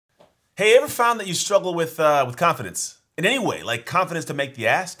Hey, ever found that you struggle with confidence? In any way, like confidence to make the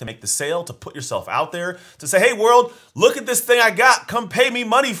ask, to make the sale, to put yourself out there, to say, hey world, look at this thing I got, come pay me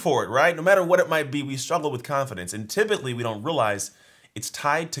money for it, right? No matter what it might be, we struggle with confidence. And typically we don't realize it's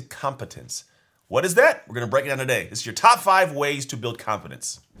tied to competence. What is that? We're gonna break it down today. This is your top 5 ways to build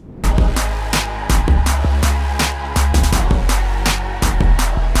confidence.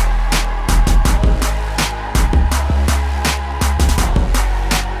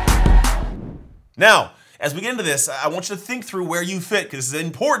 Now, as we get into this, I want you to think through where you fit, because it's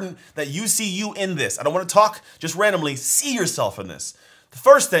important that you see you in this. I don't want to talk just randomly. See yourself in this. The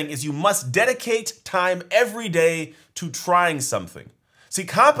first thing is you must dedicate time every day to trying something. See,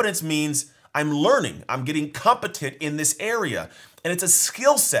 competence means I'm learning. I'm getting competent in this area. And it's a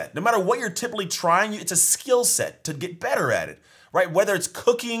skill set. No matter what you're typically trying, it's a skill set to get better at it. Right? Whether it's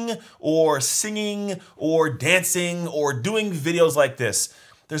cooking or singing or dancing or doing videos like this,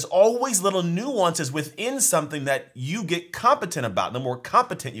 there's always little nuances within something that you get competent about. The more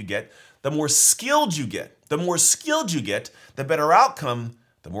competent you get, the more skilled you get. The more skilled you get, the better outcome,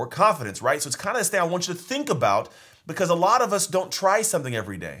 the more confidence, right? So it's kind of this thing I want you to think about, because a lot of us don't try something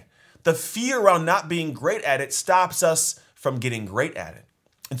every day. The fear around not being great at it stops us from getting great at it.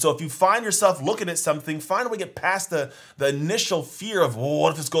 And so if you find yourself looking at something, find a way to get past the initial fear of, well,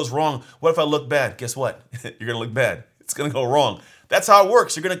 what if this goes wrong? What if I look bad? Guess what? You're gonna look bad. It's gonna go wrong. That's how it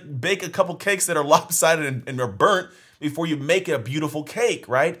works. You're gonna bake a couple cakes that are lopsided and are burnt before you make a beautiful cake,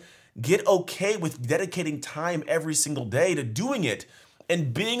 right? Get okay with dedicating time every single day to doing it,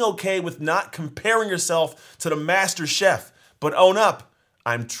 and being okay with not comparing yourself to the master chef, but own up.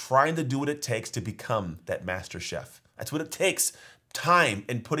 I'm trying to do what it takes to become that master chef. That's what it takes. Time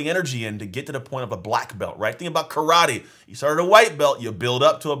and putting energy in to get to the point of a black belt, right? Think about karate. You started a white belt, you build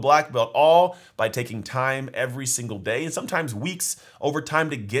up to a black belt, all by taking time every single day and sometimes weeks over time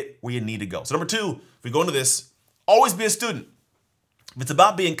to get where you need to go. So number 2, if we go into this, always be a student. If it's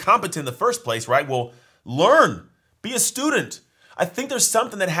about being competent in the first place, right? Well, learn, be a student. I think there's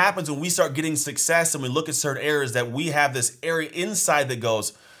something that happens when we start getting success and we look at certain areas that we have this area inside that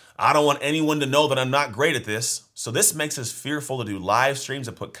goes, I don't want anyone to know that I'm not great at this. So this makes us fearful to do live streams,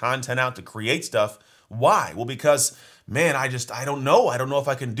 to put content out, to create stuff. Why? Well, because, man, I don't know. I don't know if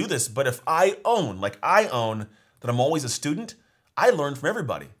I can do this. But if I own that I'm always a student, I learn from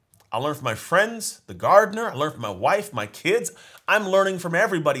everybody. I learn from my friends, the gardener. I learn from my wife, my kids. I'm learning from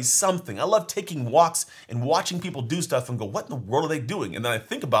everybody something. I love taking walks and watching people do stuff and go, what in the world are they doing? And then I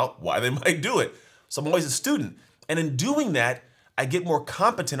think about why they might do it. So I'm always a student. And in doing that, I get more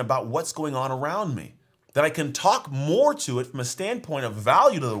competent about what's going on around me, that I can talk more to it from a standpoint of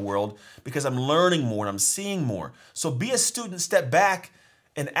value to the world because I'm learning more and I'm seeing more. So be a student, step back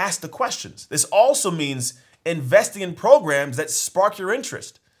and ask the questions. This also means investing in programs that spark your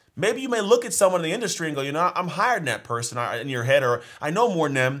interest. Maybe you may look at someone in the industry and go, you know, I'm higher than that person in your head, or I know more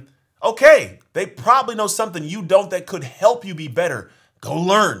than them. Okay, they probably know something you don't that could help you be better. Go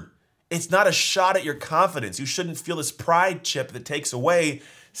learn. It's not a shot at your confidence. You shouldn't feel this pride chip that takes away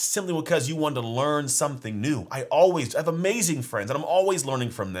simply because you want to learn something new. I have amazing friends and I'm always learning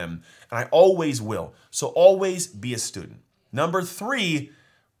from them, and I always will. So always be a student. Number 3,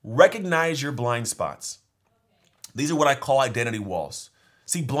 recognize your blind spots. These are what I call identity walls.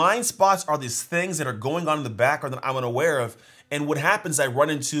 See, blind spots are these things that are going on in the background that I'm unaware of. And what happens, I run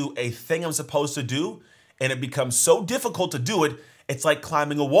into a thing I'm supposed to do and it becomes so difficult to do it, it's like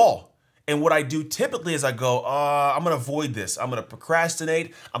climbing a wall. And what I do typically is I go, I'm going to avoid this. I'm going to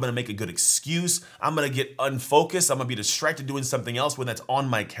procrastinate. I'm going to make a good excuse. I'm going to get unfocused. I'm going to be distracted doing something else when that's on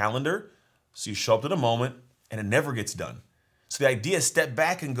my calendar. So you show up to the moment and it never gets done. So the idea is step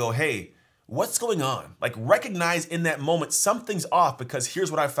back and go, hey, what's going on? Like recognize in that moment something's off, because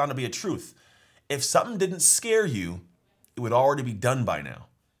here's what I found to be a truth. If something didn't scare you, it would already be done by now.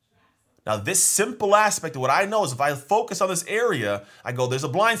 Now, this simple aspect of what I know is if I focus on this area, I go, there's a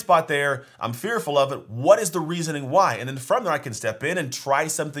blind spot there. I'm fearful of it. What is the reasoning why? And then from there, I can step in and try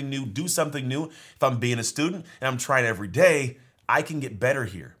something new, do something new. If I'm being a student and I'm trying every day, I can get better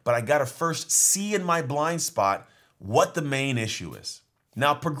here. But I got to first see in my blind spot what the main issue is.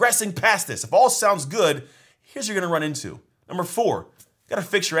 Now, progressing past this, if all sounds good, here's what you're going to run into. Number 4, you got to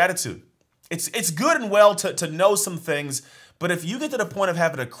fix your attitude. It's good and well to know some things, but if you get to the point of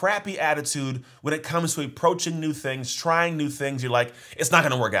having a crappy attitude when it comes to approaching new things, trying new things, you're like, it's not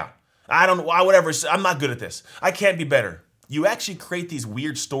going to work out. Whatever, I'm not good at this. I can't be better. You actually create these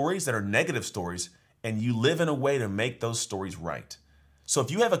weird stories that are negative stories, and you live in a way to make those stories right. So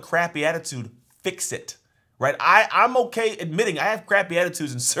if you have a crappy attitude, fix it, right? I'm okay admitting I have crappy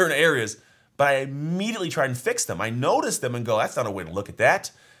attitudes in certain areas, but I immediately try and fix them. I notice them and go, that's not a way to look at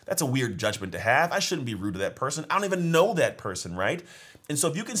that. that's a weird judgment to have. I shouldn't be rude to that person. I don't even know that person, right? And so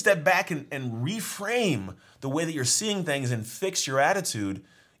if you can step back and reframe the way that you're seeing things and fix your attitude,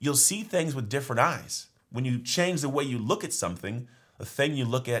 you'll see things with different eyes. When you change the way you look at something, the thing you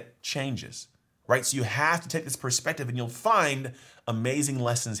look at changes, right? So you have to take this perspective and you'll find amazing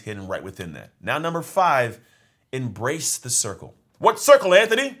lessons hidden right within that. Now, number 5, embrace the circle. What circle,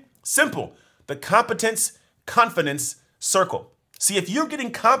 Anthony? Simple. The competence, confidence circle. See, if you're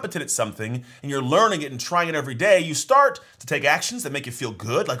getting competent at something and you're learning it and trying it every day, you start to take actions that make you feel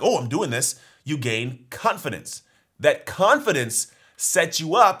good, like, oh, I'm doing this. You gain confidence. That confidence sets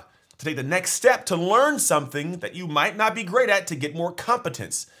you up to take the next step to learn something that you might not be great at to get more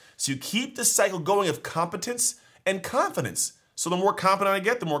competence. So you keep the cycle going of competence and confidence. So the more confident I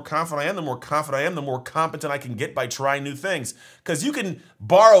get, the more confident I am, the more confident I am, the more competent I can get by trying new things. Because you can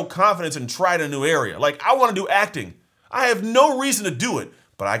borrow confidence and try it in a new area. Like, I want to do acting. I have no reason to do it,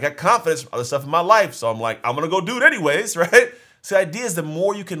 but I got confidence from other stuff in my life. So I'm like, I'm going to go do it anyways, right? So the idea is the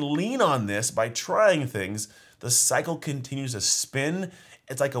more you can lean on this by trying things, the cycle continues to spin.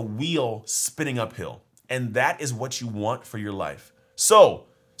 It's like a wheel spinning uphill. And that is what you want for your life. So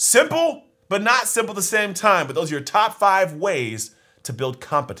simple, but not simple at the same time. But those are your top 5 ways to build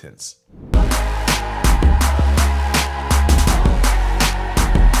competence.